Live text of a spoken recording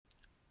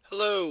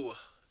Hello,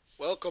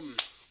 welcome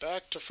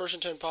back to First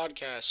and Ten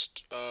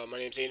Podcast. My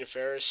name's Aiden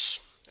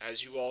Ferris,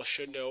 as you all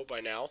should know by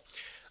now.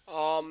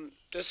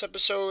 This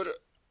episode,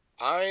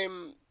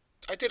 I'm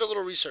I did a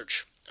little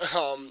research.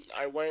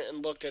 I went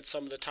and looked at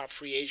some of the top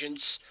free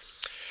agents.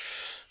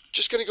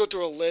 Just gonna go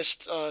through a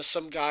list,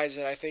 some guys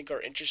that I think are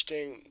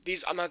interesting.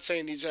 I'm not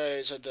saying these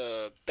guys are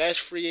the best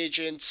free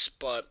agents,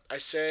 but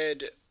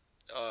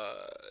uh,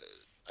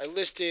 I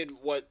listed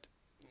what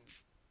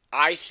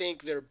I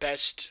think their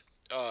best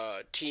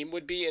team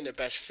would be and their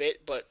best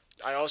fit, but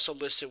I also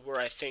listed where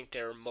I think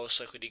they're most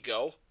likely to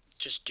go,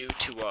 just due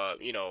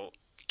to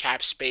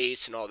cap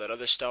space and all that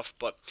other stuff.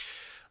 But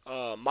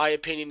my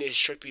opinion is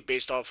strictly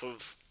based off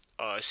of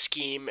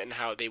scheme and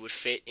how they would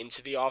fit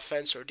into the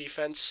offense or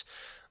defense.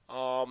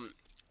 Um,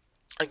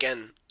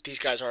 Again, these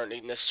guys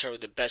aren't necessarily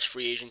the best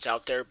free agents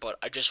out there, but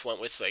I just went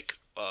with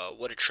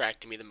what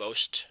attracted me the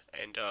most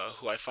and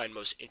who I find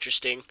most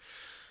interesting.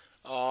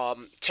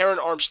 Terran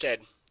Armstead,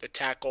 the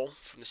tackle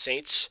from the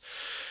Saints.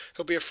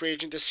 He'll be a free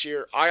agent this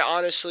year.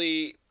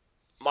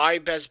 My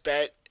best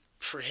bet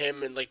for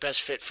him and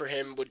best fit for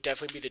him would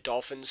definitely be the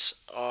Dolphins.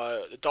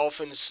 The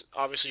Dolphins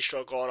obviously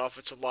struggle on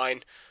offensive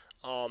line.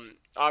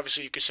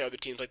 Obviously, you could say other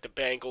teams like the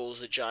Bengals,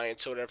 the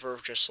Giants, or whatever,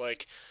 just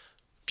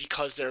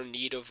because they're in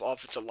need of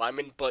offensive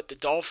linemen. But the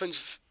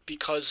Dolphins,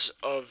 because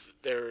of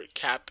their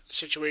cap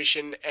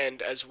situation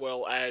and as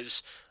well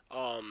as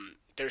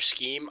their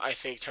scheme, I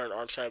think Terran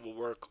Armstead will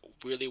work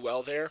really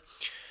well there.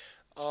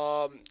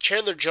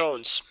 Chandler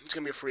Jones is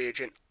going to be a free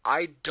agent.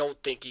 I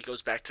don't think he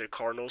goes back to the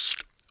Cardinals,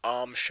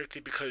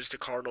 strictly because the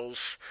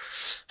Cardinals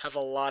have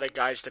a lot of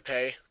guys to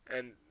pay,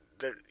 and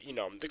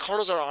the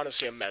Cardinals are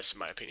honestly a mess in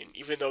my opinion.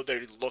 Even though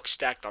they look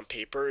stacked on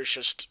paper, it's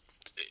just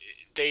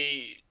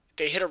they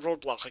they hit a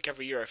roadblock like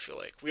every year. I feel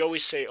like we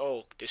always say,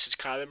 "Oh, this is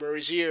Kyler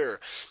Murray's year.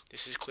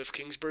 This is Cliff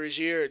Kingsbury's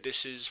year.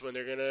 This is when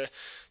they're gonna,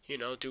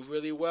 do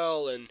really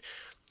well." And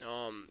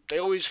they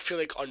always feel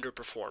like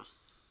underperform.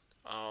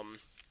 Um,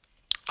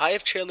 I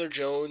have Chandler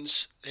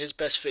Jones. His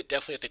best fit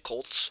definitely at the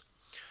Colts.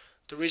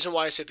 The reason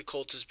why I say the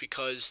Colts is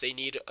because they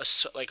need a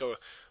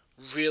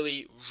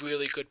really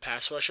really good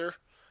pass rusher,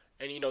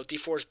 and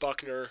DeForest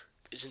Buckner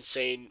is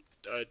insane.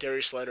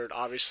 Darius Leonard,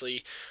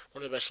 obviously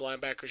one of the best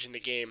linebackers in the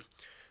game.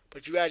 But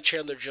if you add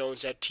Chandler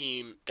Jones, that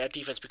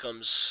defense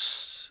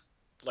becomes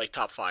like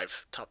top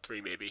five, top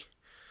three maybe.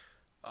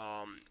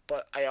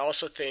 But I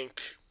also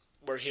think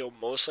where he'll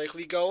most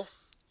likely go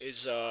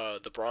is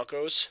the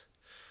Broncos.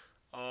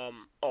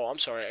 Oh, I'm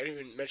sorry, I didn't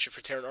even mention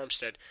for Terran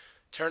Armstead.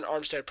 Terran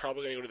Armstead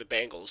probably going to go to the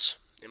Bengals,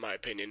 in my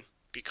opinion,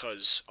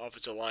 because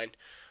offensive line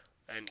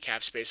and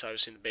cap space.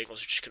 Obviously, the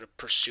Bengals are just going to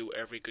pursue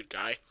every good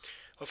guy.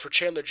 But for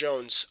Chandler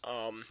Jones,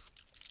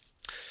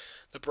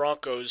 the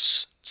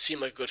Broncos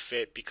seem like a good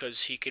fit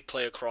because he could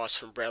play across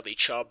from Bradley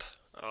Chubb.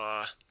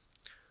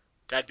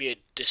 That'd be a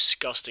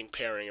disgusting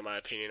pairing, in my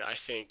opinion. I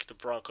think the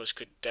Broncos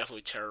could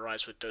definitely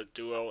terrorize with the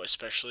duo,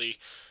 especially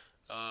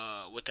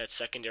with that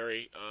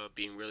secondary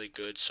being really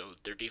good, so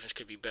their defense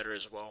could be better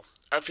as well.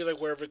 I feel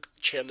like wherever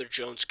Chandler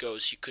Jones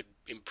goes, he could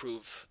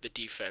improve the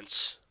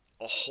defense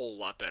a whole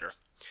lot better.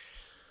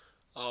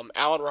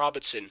 Allen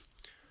Robinson,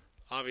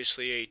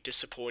 obviously a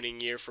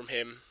disappointing year from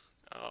him.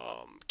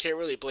 Can't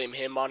really blame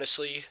him,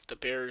 honestly. The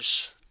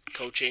Bears'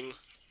 coaching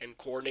and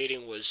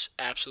coordinating was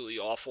absolutely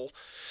awful.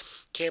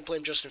 Can't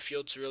blame Justin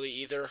Fields really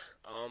either.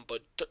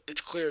 But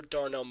it's clear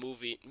Darnell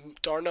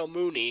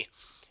Mooney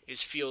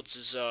is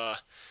Fields'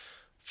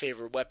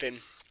 favorite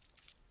weapon.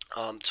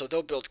 So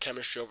they'll build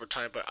chemistry over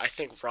time, but I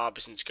think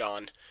Robinson's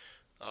gone.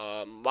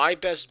 My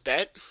best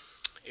bet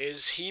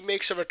is he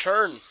makes a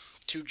return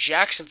to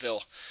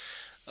Jacksonville.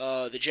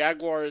 The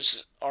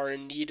Jaguars are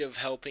in need of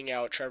helping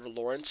out Trevor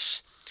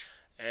Lawrence,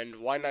 and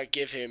why not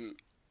give him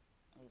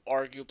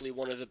arguably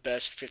one of the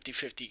best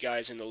 50-50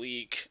 guys in the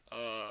league,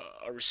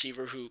 a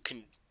receiver who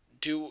can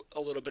do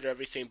a little bit of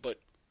everything but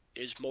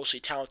is mostly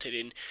talented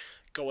in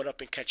going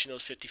up and catching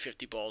those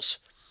 50-50 balls.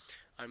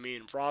 I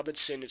mean,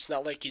 Robinson, it's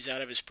not like he's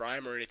out of his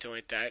prime or anything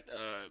like that.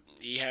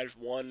 He had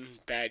one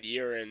bad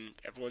year, and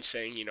everyone's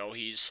saying,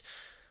 he's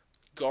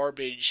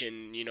garbage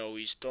and,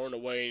 he's thrown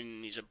away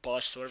and he's a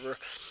bust, whatever.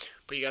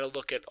 But you got to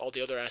look at all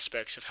the other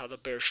aspects of how the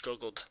Bears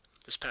struggled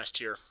this past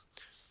year.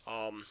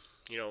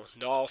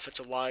 No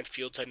offensive line.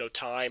 Fields had no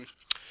time.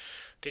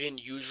 They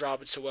didn't use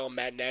Robinson well.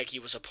 Matt Nagy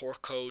was a poor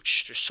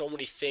coach. There's so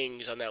many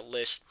things on that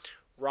list.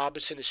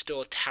 Robinson is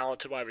still a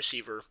talented wide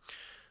receiver.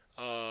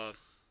 Uh,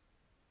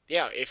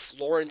 yeah, if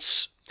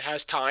Lawrence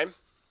has time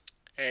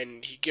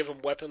and he give him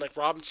a weapon like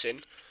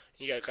Robinson,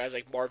 you got guys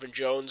like Marvin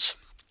Jones,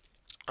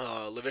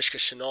 Laviska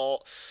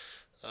Shenault,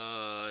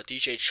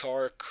 DJ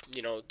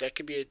Chark. That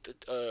could be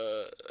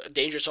a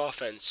dangerous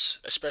offense,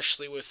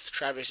 especially with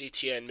Travis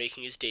Etienne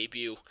making his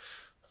debut.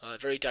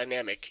 Very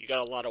dynamic. You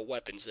got a lot of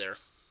weapons there,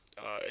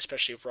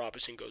 especially if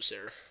Robinson goes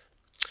there.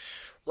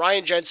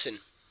 Ryan Jensen,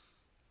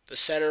 the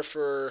center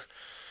for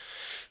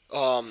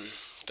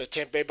the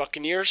Tampa Bay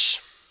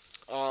Buccaneers.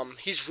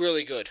 He's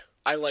really good.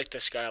 I like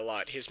this guy a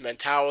lot. His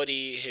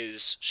mentality,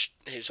 his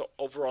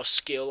overall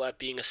skill at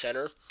being a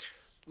center.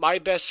 my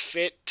best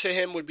fit to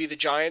him would be the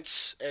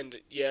Giants,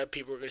 and yeah,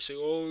 people are gonna say,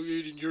 "Oh,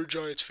 Aiden, you're a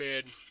Giants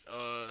fan.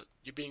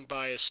 You're being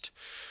biased."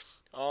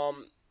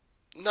 Um,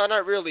 no,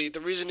 not really. The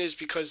reason is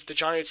because the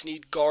Giants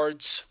need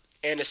guards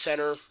and a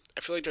center. I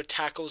feel like their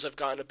tackles have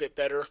gotten a bit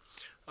better.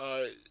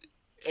 Uh,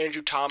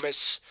 Andrew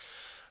Thomas,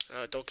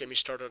 don't get me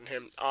started on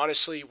him.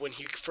 Honestly, when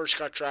he first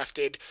got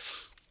drafted,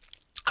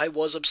 I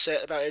was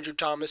upset about Andrew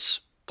Thomas,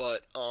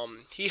 but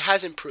he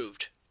has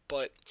improved.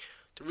 But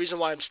the reason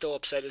why I'm still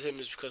upset at him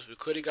is because we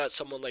could have got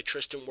someone like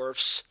Tristan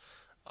Wirfs,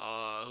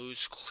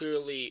 who's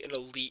clearly an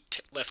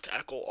elite left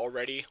tackle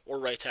already, or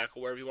right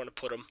tackle, wherever you want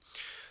to put him.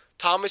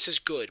 Thomas is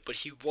good, but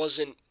he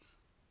wasn't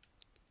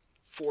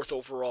fourth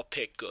overall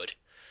pick good.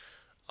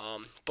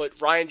 But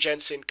Ryan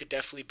Jensen could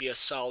definitely be a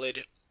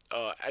solid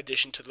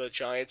addition to the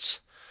Giants.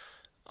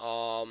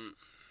 Um,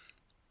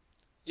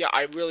 yeah,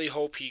 I really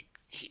hope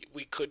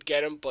we could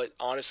get him, but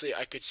honestly,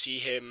 I could see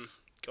him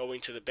going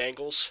to the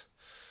Bengals.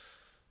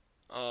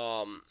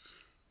 Um,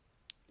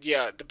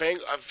 yeah,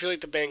 I feel like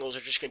the Bengals are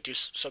just gonna do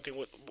something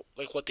with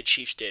like what the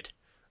Chiefs did.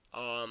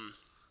 Um,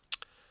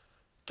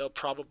 they'll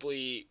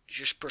probably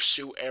just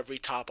pursue every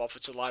top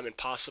offensive lineman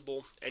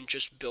possible and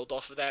just build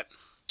off of that.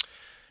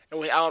 And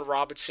with Allen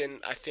Robinson,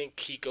 I think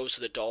he goes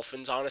to the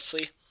Dolphins,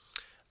 honestly,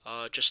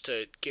 just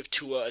to give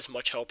Tua as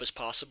much help as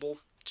possible,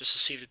 just to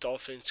see if the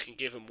Dolphins can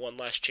give him one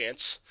last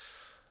chance.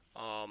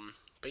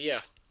 But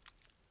yeah,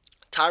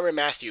 Tyrann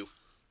Mathieu.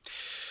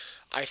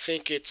 I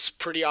think it's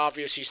pretty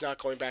obvious he's not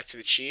going back to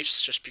the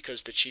Chiefs, just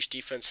because the Chiefs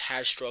defense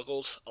has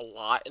struggled a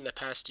lot in the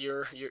past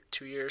 2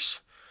 years.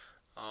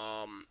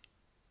 Um,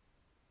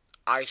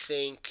 I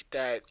think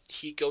that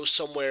he goes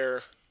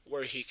somewhere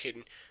where he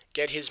can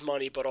get his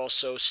money, but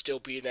also still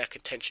be in that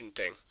contention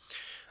thing.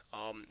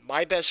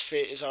 My best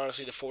fit is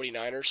honestly the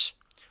 49ers.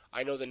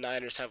 I know the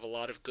Niners have a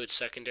lot of good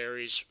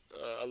secondaries,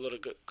 a little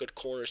good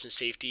corners and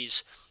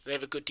safeties. They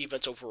have a good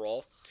defense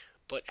overall,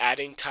 but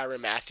adding Tyrann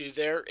Mathieu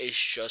there is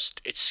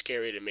it's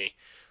scary to me.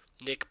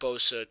 Nick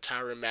Bosa,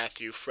 Tyrann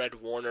Mathieu, Fred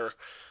Warner,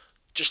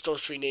 just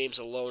those three names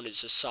alone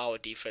is a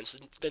solid defense.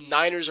 The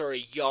Niners are a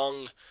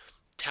young,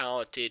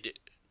 talented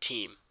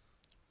team,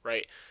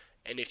 right?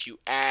 And if you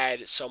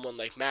add someone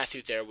like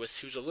Mathieu there,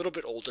 who's a little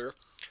bit older,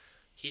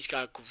 he's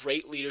got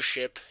great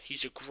leadership.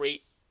 He's a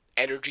great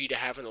energy to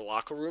have in the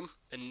locker room.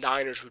 The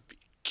Niners would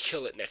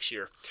kill it next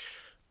year.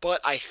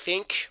 But I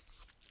think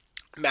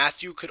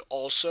Mathieu could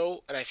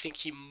also, and I think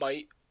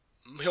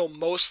he'll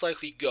most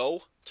likely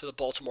go to the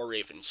Baltimore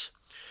Ravens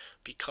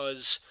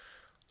because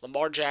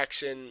Lamar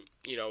Jackson,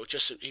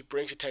 just he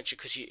brings attention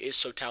because he is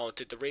so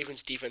talented. The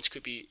Ravens defense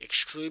could be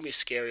extremely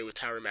scary with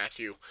Tyrann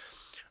Mathieu.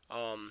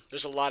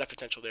 There's a lot of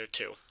potential there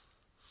too.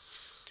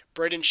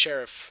 Braden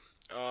Sheriff,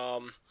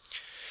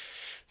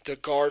 the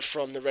guard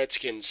from the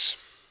Redskins,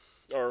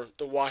 or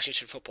the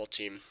Washington football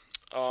team.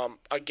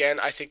 Again,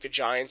 I think the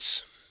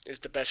Giants is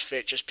the best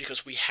fit just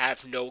because we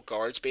have no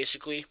guards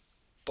basically,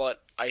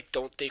 but I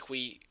don't think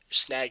we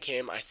snag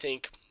him. I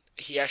think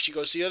he actually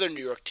goes to the other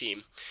New York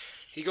team.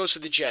 He goes to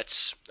the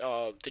Jets.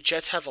 The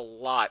Jets have a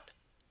lot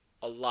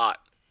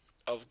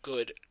of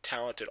good,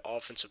 talented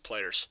offensive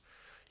players.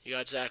 You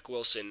got Zach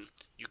Wilson.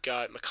 You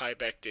got Mekhi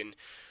Becton.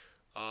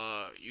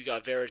 You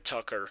got Vera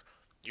Tucker.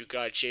 You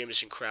got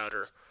Jamison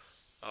Crowder.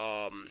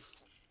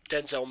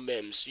 Denzel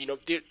Mims.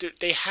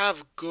 They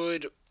have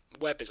good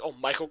weapons. Oh,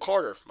 Michael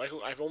Carter.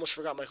 I've almost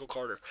forgot Michael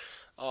Carter.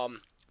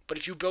 But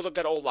if you build up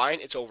that old line,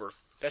 it's over.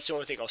 That's the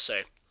only thing I'll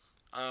say.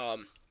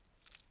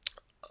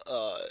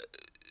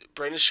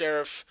 Brandon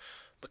Sheriff,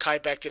 Mekhi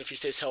Becton, if he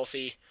stays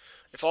healthy.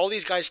 If all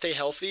these guys stay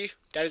healthy,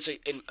 that is an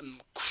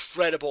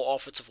incredible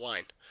offensive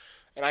line.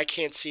 And I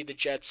can't see the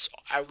Jets,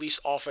 at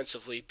least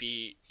offensively,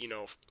 be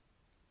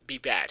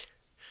bad.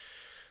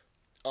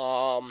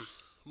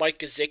 Mike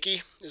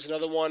Gesicki is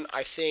another one.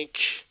 I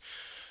think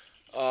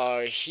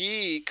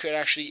he could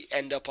actually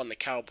end up on the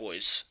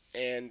Cowboys.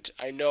 And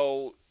I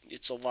know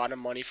it's a lot of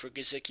money for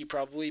Gesicki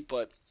probably,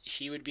 but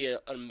he would be an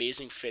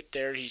amazing fit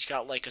there. He's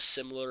got like a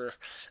similar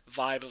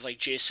vibe of like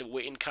Jason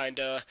Witten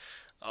kinda,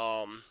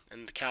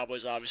 and the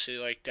Cowboys obviously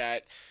like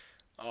that.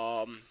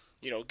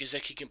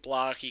 Gesicki can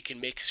block, he can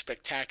make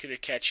spectacular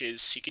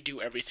catches, he can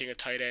do everything a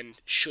tight end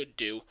should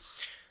do.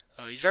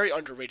 He's very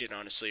underrated,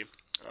 honestly.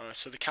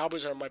 So the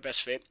Cowboys are my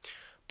best fit,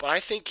 but I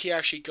think he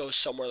actually goes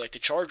somewhere like the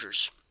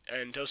Chargers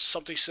and does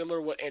something similar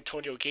to what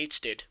Antonio Gates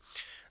did.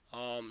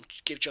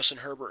 Give Justin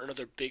Herbert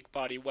another big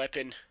body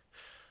weapon.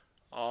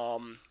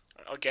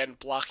 Again,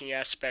 blocking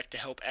aspect to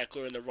help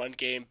Eckler in the run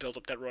game, build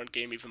up that run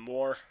game even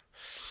more.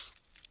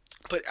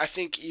 But I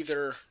think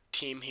either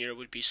team here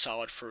would be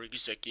solid for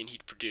Gesicki and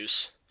he'd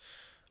produce.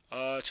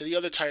 To the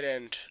other tight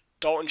end,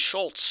 Dalton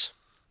Schultz,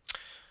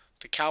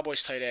 the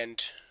Cowboys tight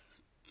end.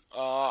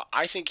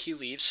 I think he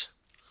leaves.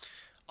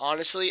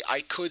 Honestly,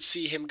 I could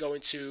see him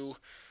going to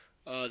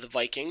the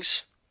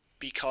Vikings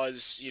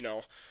because,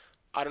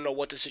 I don't know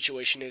what the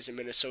situation is in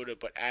Minnesota,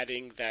 but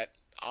adding that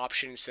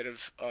option instead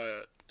of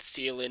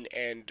Thielen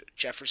and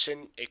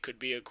Jefferson, it could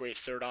be a great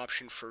third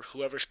option for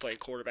whoever's playing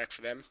quarterback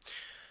for them.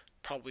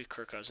 Probably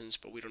Kirk Cousins,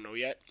 but we don't know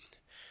yet.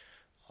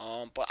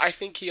 But I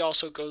think he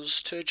also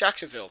goes to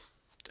Jacksonville.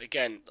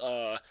 Again,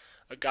 a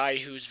guy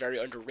who's very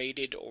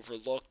underrated,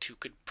 overlooked, who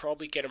could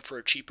probably get him for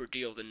a cheaper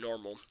deal than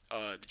normal.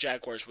 The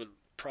Jaguars would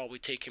probably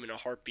take him in a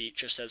heartbeat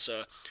just as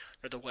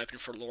another weapon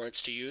for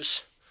Lawrence to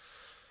use.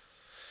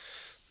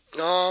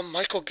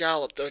 Michael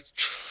Gallup, the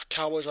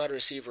Cowboys wide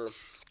receiver.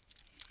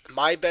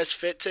 My best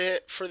fit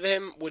for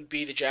them would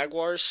be the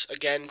Jaguars,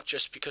 again,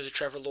 just because of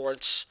Trevor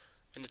Lawrence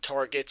and the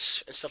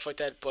targets and stuff like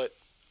that. But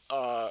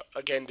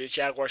again, the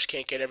Jaguars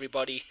can't get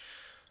everybody.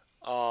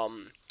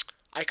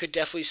 I could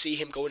definitely see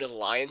him going to the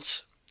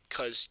Lions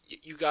because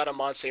you got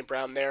Amon St.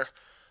 Brown there.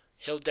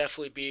 He'll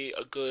definitely be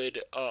a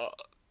good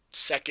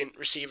second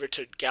receiver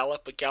to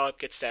Gallup, but Gallup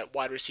gets that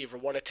wide receiver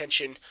one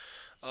attention.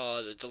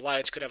 The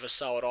Lions could have a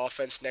solid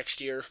offense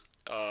next year.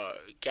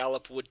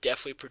 Gallup would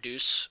definitely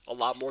produce a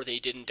lot more than he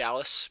did in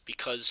Dallas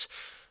because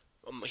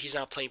he's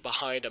not playing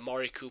behind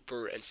Amari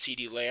Cooper and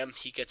CeeDee Lamb.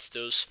 He gets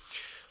those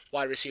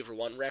wide receiver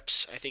one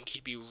reps. I think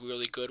he'd be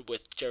really good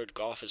with Jared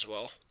Goff as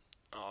well.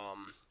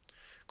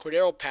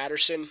 Cordero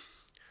Patterson,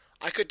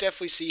 I could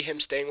definitely see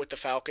him staying with the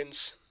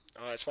Falcons.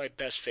 It's my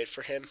best fit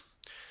for him.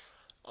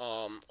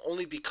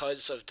 Only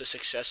because of the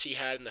success he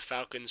had, and the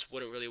Falcons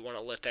wouldn't really want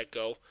to let that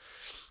go.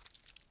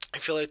 I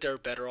feel like they're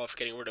better off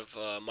getting rid of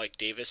Mike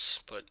Davis,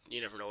 but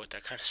you never know with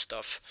that kind of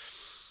stuff.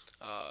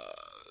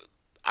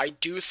 I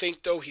do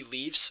think, though, he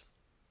leaves.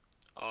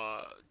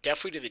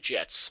 Definitely to the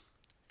Jets.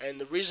 And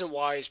the reason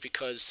why is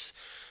because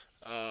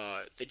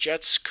the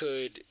Jets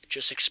could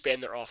just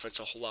expand their offense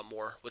a whole lot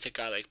more with a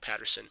guy like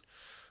Patterson.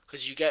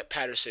 Because you get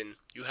Patterson,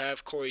 you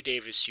have Corey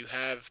Davis, you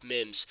have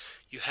Mims,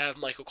 you have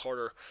Michael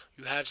Carter,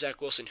 you have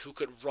Zach Wilson, who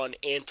could run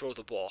and throw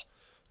the ball.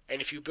 And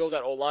if you build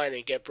that O-line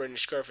and get Brandon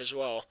Scherff as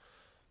well,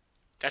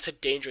 that's a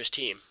dangerous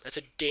team. That's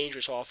a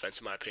dangerous offense,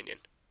 in my opinion.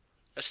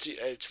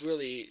 It's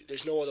really,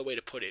 there's no other way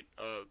to put it.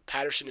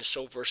 Patterson is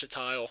so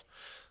versatile.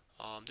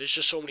 There's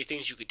just so many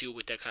things you could do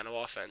with that kind of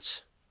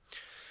offense.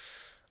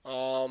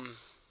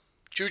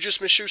 Juju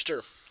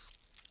Smith-Schuster.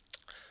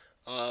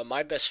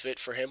 My best fit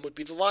for him would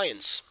be the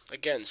Lions.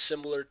 Again,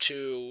 similar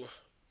to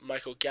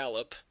Michael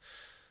Gallup.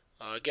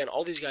 Again,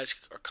 all these guys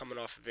are coming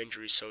off of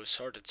injuries, so it's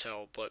hard to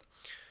tell. But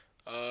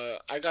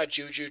I got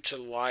Juju to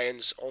the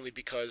Lions only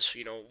because,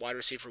 wide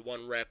receiver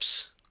one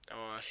reps.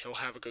 He'll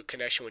have a good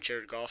connection with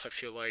Jared Goff. I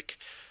feel like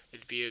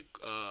it'd be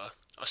a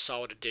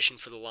solid addition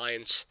for the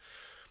Lions.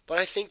 But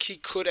I think he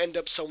could end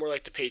up somewhere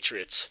like the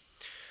Patriots.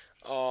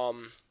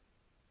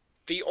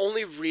 The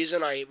only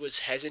reason I was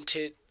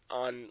hesitant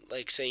on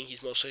saying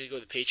he's most likely to go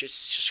to the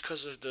Patriots is just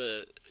because of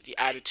the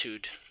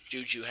attitude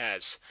Juju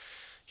has.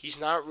 He's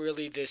not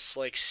really this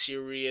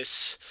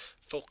serious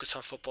focus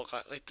on football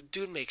guy. The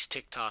dude makes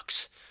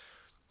TikToks.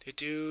 The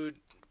dude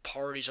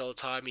parties all the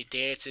time. He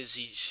dances.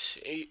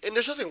 And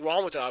there's nothing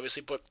wrong with it,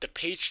 obviously. But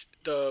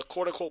the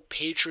quote unquote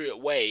Patriot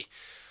way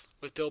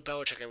with Bill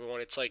Belichick and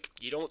everyone, it's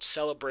you don't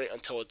celebrate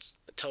until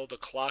the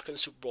clock in the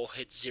Super Bowl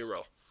hits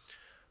 0.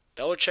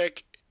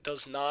 Belichick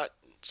does not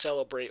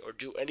celebrate or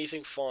do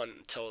anything fun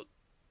until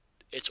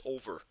it's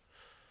over.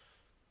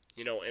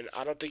 And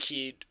I don't think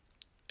he'd,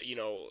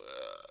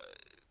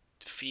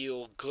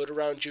 feel good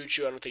around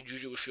Juju. I don't think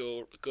Juju would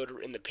feel good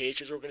in the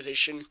Patriots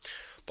organization.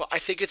 But I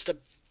think it's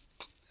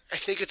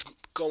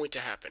going to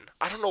happen.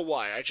 I don't know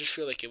why. I just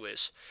feel like it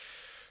is.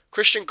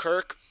 Christian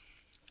Kirk,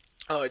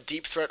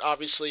 deep threat,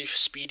 obviously,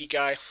 speedy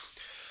guy.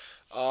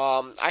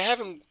 I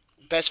have him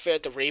best fit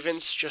at the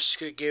Ravens just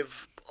to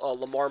give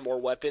Lamar more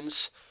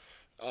weapons.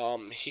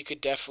 He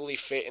could definitely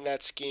fit in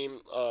that scheme.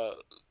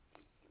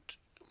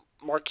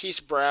 Marquise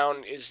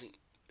Brown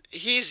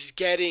he's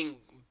getting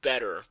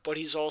better, but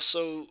he's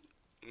also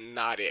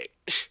not it.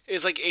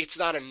 It's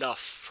not enough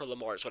for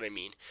Lamar is what I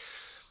mean.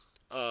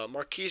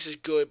 Marquise is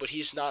good, but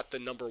he's not the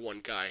number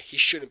one guy. He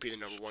shouldn't be the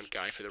number one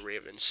guy for the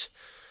Ravens.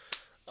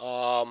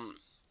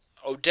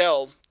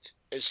 Odell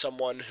is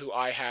someone who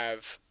I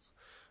have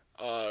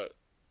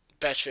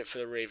best fit for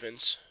the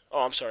Ravens.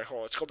 Oh, I'm sorry. Hold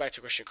on. Let's go back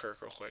to Christian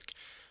Kirk real quick.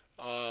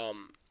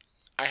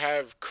 I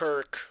have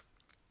Kirk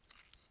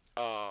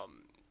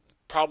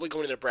probably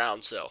going to the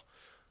Browns, though.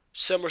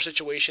 Similar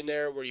situation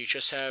there where you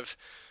just have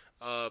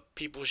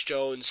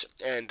Peoples-Jones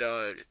and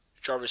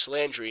Jarvis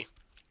Landry.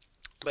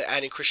 But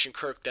adding Christian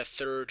Kirk, that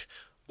third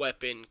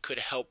weapon, could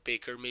help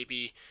Baker.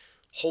 Maybe,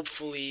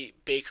 hopefully,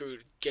 Baker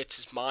gets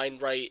his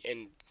mind right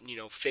and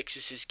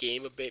fixes his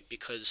game a bit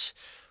because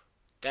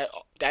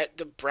that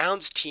the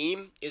Browns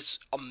team is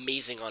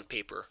amazing on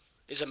paper.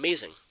 Is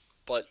amazing,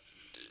 but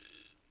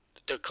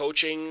the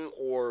coaching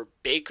or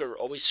Baker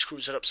always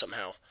screws it up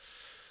somehow.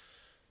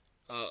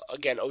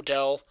 Again,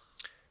 Odell,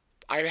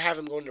 I have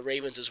him going to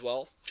Ravens as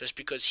well, just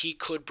because he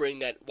could bring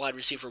that wide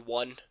receiver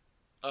one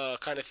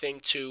kind of thing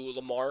to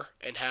Lamar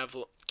and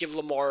give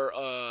Lamar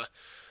a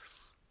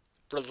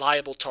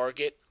reliable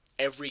target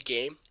every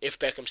game, if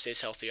Beckham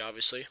stays healthy,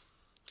 obviously.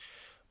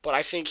 But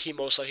I think he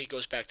most likely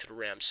goes back to the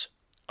Rams.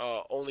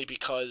 Only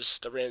because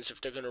the Rams, if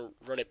they're going to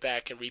run it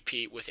back and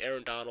repeat with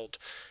Aaron Donald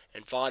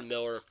and Von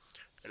Miller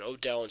and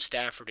Odell and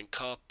Stafford and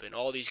Kupp and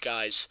all these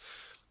guys,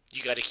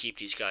 you got to keep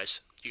these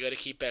guys. You got to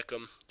keep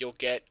Beckham. You'll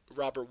get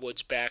Robert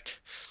Woods back.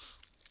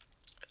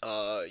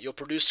 You'll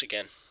produce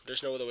again.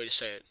 There's no other way to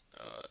say it.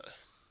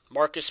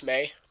 Marcus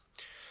May.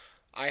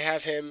 I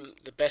have him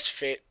the best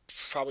fit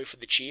probably for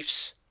the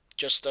Chiefs.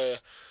 Just a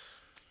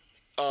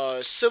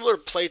similar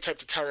play type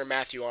to Tyrann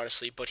Mathieu,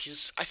 honestly, but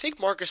I think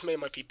Marcus May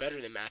might be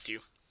better than Mathieu.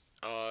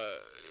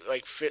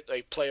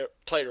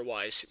 Player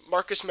wise,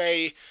 Marcus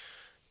May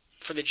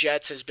for the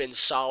Jets has been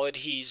solid.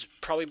 He's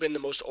probably been the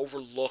most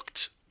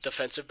overlooked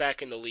defensive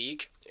back in the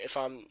league, if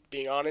I'm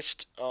being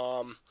honest.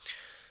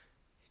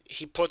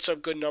 He puts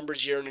up good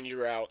numbers year in and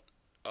year out.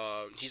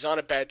 He's on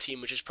a bad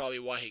team, which is probably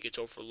why he gets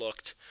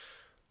overlooked.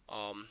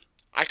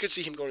 I could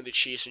see him going to the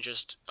Chiefs and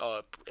just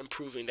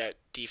improving that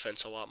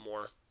defense a lot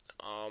more.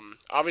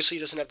 Obviously,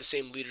 he doesn't have the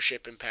same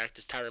leadership impact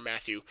as Tyrann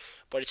Mathieu,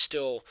 but it's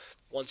still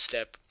one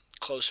step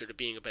closer to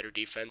being a better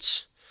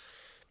defense.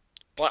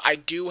 But I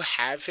do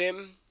have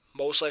him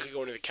most likely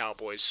going to the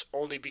Cowboys,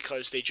 only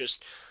because the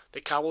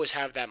Cowboys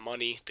have that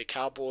money. The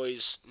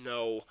Cowboys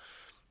know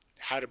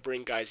how to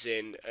bring guys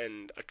in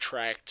and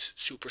attract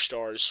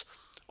superstars.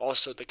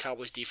 Also, the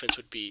Cowboys defense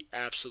would be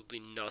absolutely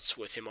nuts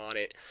with him on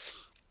it.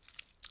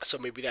 So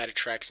maybe that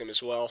attracts him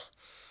as well.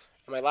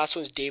 And my last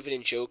one is David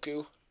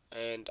Njoku.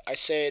 And I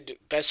said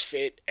best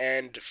fit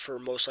and for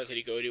most likely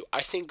to go to.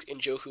 I think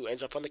Njoku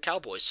ends up on the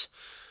Cowboys.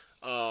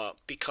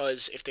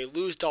 Because if they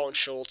lose Dalton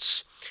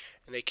Schultz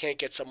and they can't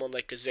get someone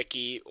like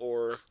Gesicki,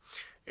 or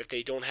if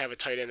they don't have a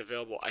tight end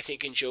available, I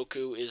think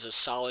Njoku is a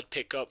solid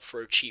pickup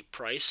for a cheap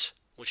price,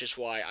 which is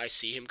why I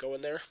see him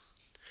going there.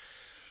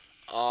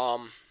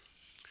 We're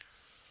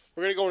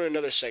going to go into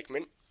another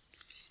segment.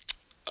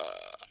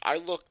 I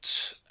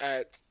looked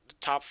at the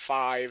top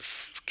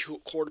 5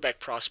 quarterback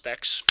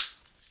prospects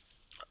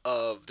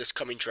of this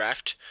coming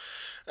draft,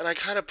 and I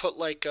kind of put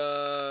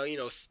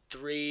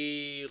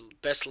 3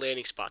 best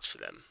landing spots for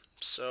them.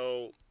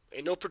 So,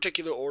 in no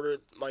particular order,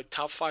 my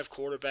top 5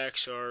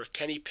 quarterbacks are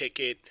Kenny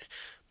Pickett,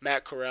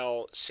 Matt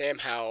Corral, Sam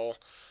Howell,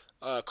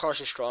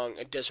 Carson Strong,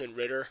 and Desmond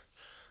Ridder.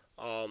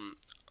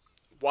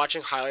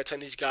 Watching highlights on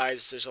these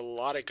guys, there's a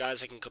lot of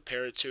guys I can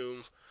compare it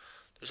to.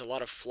 There's a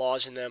lot of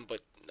flaws in them,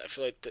 but I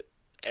feel like that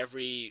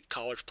every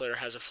college player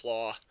has a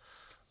flaw.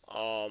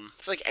 I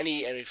feel like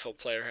any NFL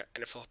player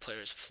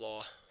has a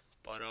flaw.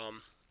 But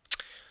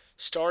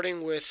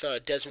starting with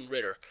Desmond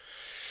Ridder,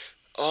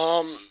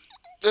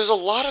 there's a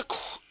lot of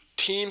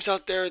teams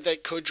out there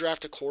that could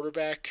draft a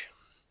quarterback.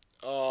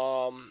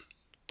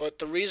 But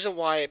the reason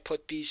why I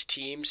put these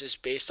teams is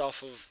based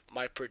off of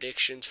my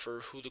predictions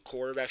for who the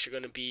quarterbacks are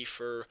going to be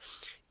for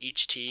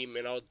each team,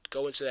 and I'll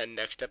go into that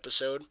next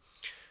episode.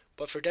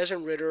 But for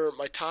Desmond Ridder,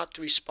 my top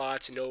 3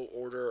 spots in no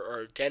order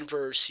are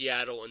Denver,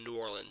 Seattle, and New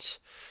Orleans.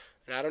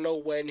 And I don't know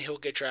when he'll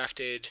get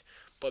drafted,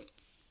 but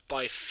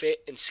by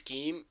fit and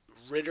scheme,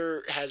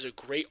 Ridder has a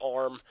great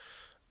arm.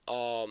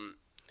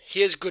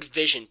 He has good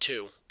vision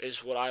too,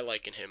 is what I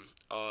like in him.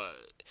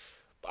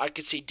 I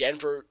could see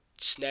Denver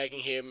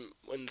snagging him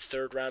in the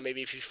 3rd round,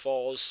 maybe if he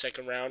falls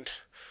 2nd round.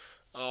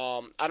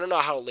 I don't know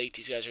how late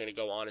these guys are going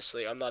to go,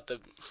 honestly. I'm not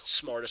the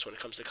smartest when it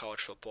comes to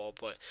college football,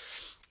 but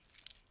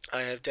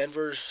I have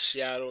Denver,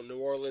 Seattle, New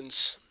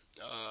Orleans,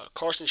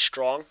 Carson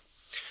Strong.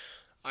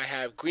 I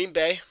have Green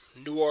Bay,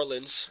 New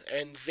Orleans,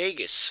 and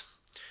Vegas.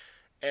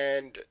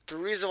 And the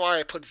reason why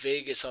I put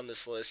Vegas on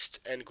this list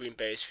and Green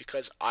Bay is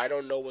because I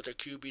don't know what their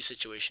QB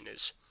situation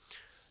is.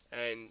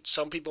 And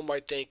some people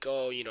might think,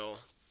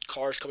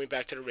 Carr's coming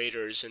back to the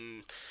Raiders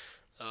and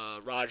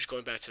Rodgers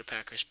going back to the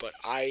Packers. But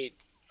I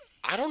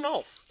don't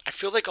know. I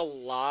feel like a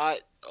lot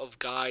of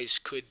guys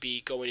could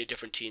be going to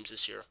different teams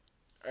this year.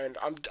 And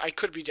I'm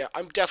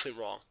definitely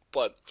wrong.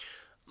 But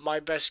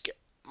my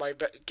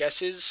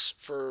guesses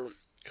for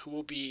who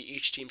will be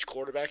each team's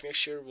quarterback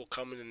next year will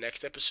come in the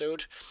next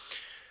episode.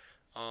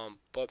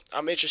 But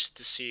I'm interested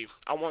to see.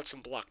 I want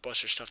some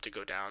blockbuster stuff to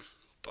go down,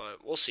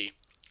 but we'll see.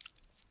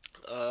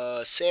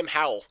 Sam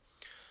Howell.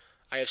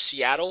 I have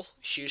Seattle,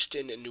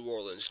 Houston, and New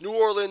Orleans. New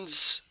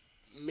Orleans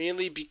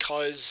mainly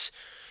because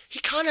he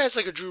kind of has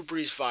like a Drew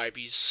Brees vibe.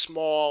 He's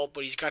small,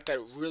 but he's got that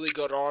really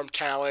good arm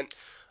talent.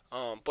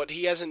 But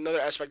he has another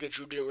aspect that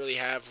Drew didn't really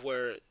have,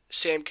 where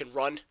Sam can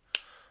run.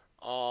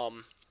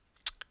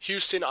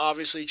 Houston,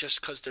 obviously, just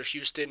because they're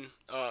Houston.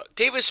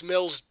 Davis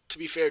Mills, to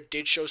be fair,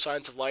 did show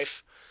signs of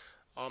life.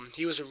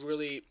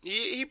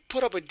 He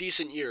put up a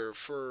decent year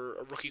for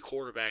a rookie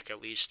quarterback,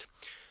 at least.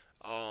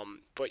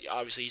 But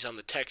obviously he's on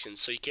the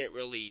Texans, so you can't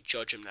really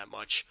judge him that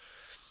much.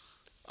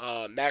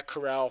 Matt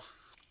Corral,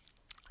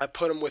 I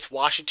put him with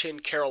Washington,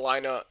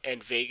 Carolina,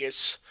 and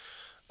Vegas.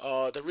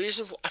 The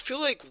reason I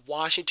feel like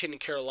Washington and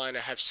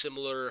Carolina have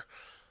similar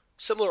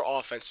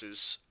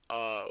offenses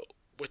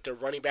with their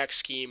running back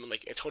scheme,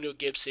 like Antonio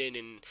Gibson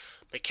and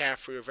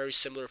McCaffrey are very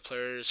similar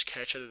players,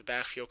 catch out of the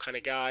backfield kind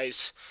of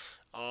guys.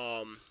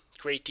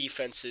 Great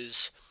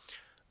defenses,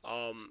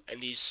 and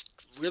these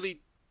really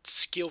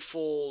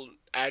skillful,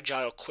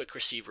 agile, quick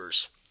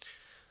receivers.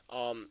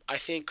 I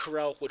think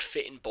Corral would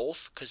fit in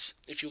both, because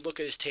if you look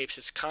at his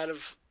tapes,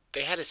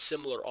 they had a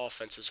similar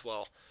offense as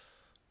well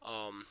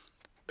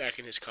back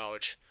in his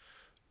college.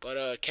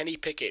 But Kenny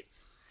Pickett.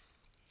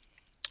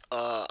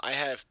 I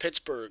have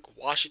Pittsburgh,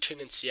 Washington,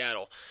 and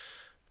Seattle.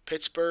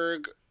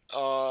 Pittsburgh.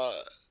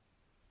 The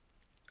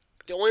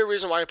only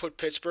reason why I put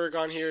Pittsburgh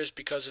on here is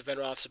because of Ben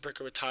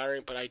Roethlisberger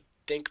retiring, but I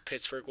think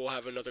Pittsburgh will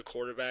have another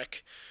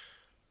quarterback.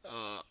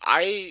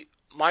 I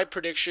My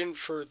prediction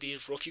for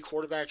these rookie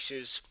quarterbacks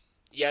is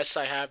yes,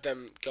 I have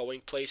them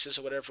going places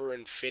or whatever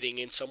and fitting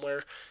in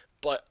somewhere,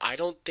 but I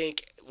don't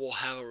think we'll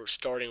have a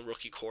starting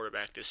rookie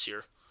quarterback this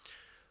year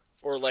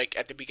or like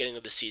at the beginning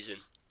of the season.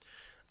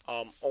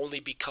 Only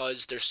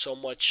because there's so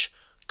much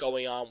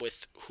going on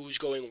with who's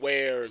going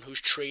where and who's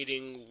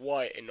trading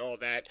what and all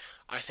that.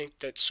 I think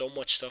that so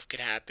much stuff could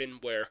happen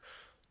where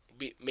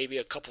maybe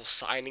a couple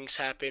signings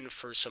happen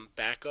for some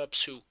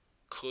backups who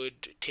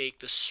could take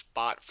the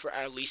spot for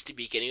at least the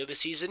beginning of the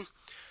season.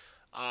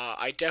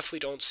 I definitely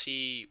don't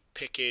see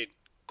Pickett,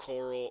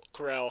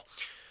 Corral,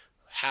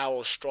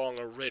 Howell, Strong,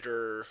 or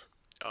Ritter,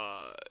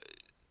 uh,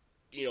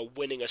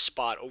 winning a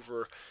spot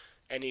over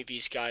any of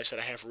these guys that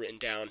I have written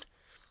down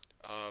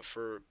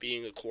for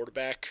being a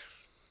quarterback,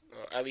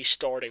 at least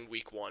starting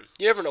week one.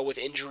 You never know with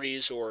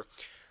injuries or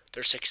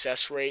their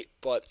success rate,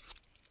 but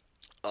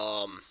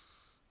um,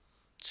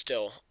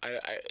 still,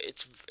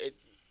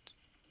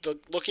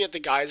 looking at the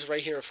guys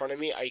right here in front of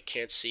me, I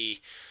can't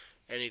see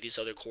any of these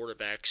other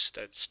quarterbacks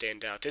that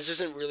stand out. This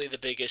isn't really the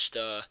biggest,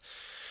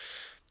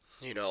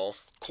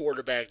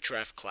 quarterback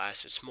draft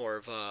class. It's more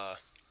of a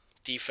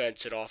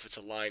defense and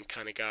offensive line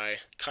kind of guy,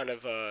 kind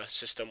of a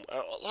system.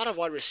 A lot of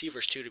wide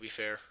receivers too, to be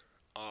fair.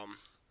 Um,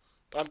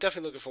 but I'm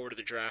definitely looking forward to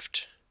the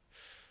draft.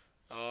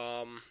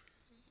 Um,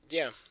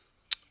 yeah,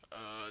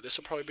 this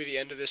will probably be the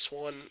end of this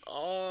one.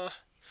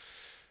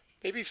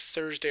 Maybe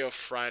Thursday or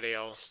Friday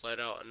I'll let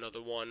out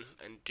another one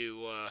and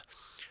do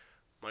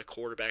my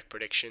quarterback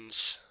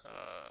predictions.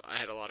 I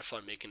had a lot of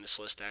fun making this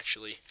list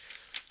actually.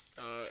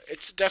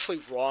 It's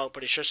definitely wrong,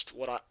 but it's just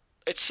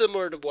It's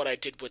similar to what I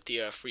did with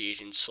the free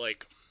agents.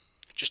 Like,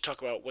 just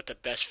talk about what the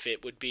best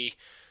fit would be,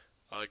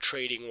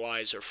 trading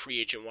wise or free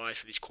agent wise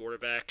for these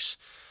quarterbacks.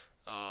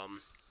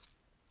 Um,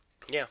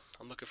 yeah,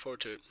 I'm looking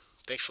forward to it.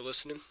 Thanks for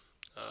listening.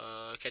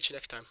 Catch you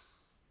next time.